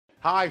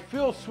Hi,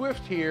 Phil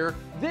Swift here.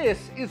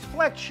 This is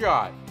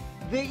FlexShot,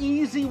 the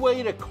easy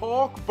way to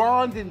caulk,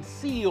 bond, and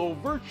seal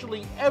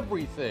virtually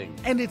everything.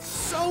 And it's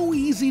so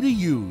easy to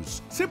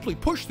use. Simply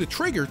push the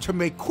trigger to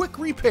make quick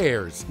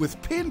repairs with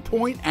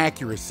pinpoint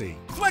accuracy.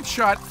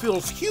 FlexShot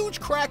fills huge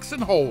cracks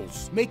and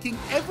holes, making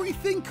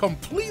everything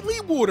completely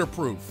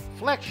waterproof.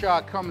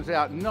 FlexShot comes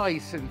out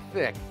nice and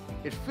thick.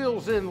 It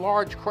fills in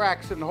large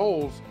cracks and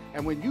holes,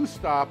 and when you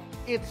stop,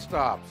 it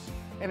stops.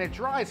 And it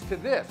dries to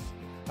this,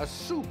 a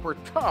super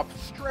tough,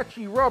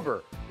 stretchy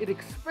rubber. It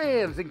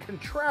expands and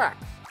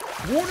contracts.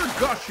 Water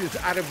gushes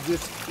out of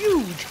this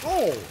huge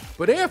hole.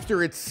 But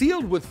after it's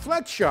sealed with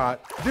FlexShot,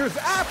 there's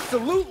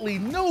absolutely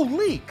no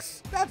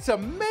leaks. That's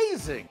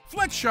amazing.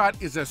 FlexShot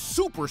is a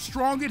super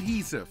strong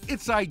adhesive.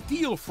 It's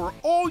ideal for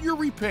all your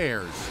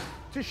repairs.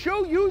 To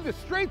show you the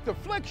strength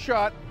of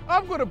FlexShot,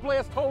 I'm going to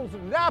blast holes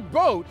in that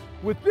boat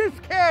with this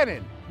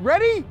cannon.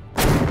 Ready?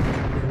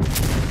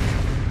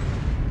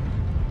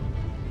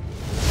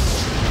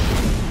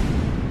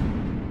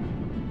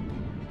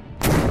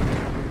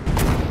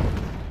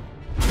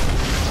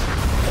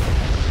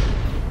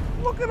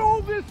 Look at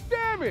all this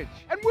damage!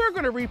 And we're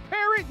going to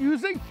repair it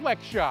using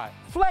FlexShot.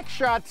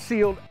 FlexShot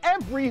sealed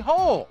every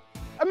hole.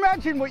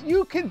 Imagine what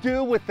you can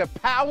do with the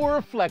power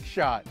of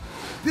FlexShot.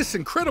 This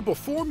incredible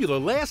formula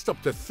lasts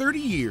up to 30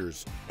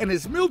 years and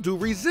is mildew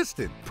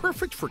resistant,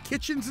 perfect for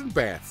kitchens and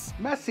baths.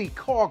 Messy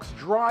caulks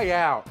dry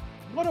out.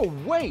 What a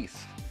waste!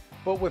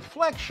 But with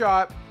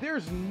FlexShot,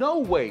 there's no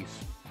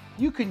waste.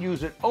 You can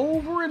use it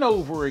over and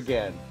over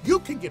again. You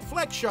can get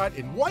FlexShot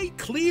in white,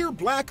 clear,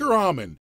 black, or almond.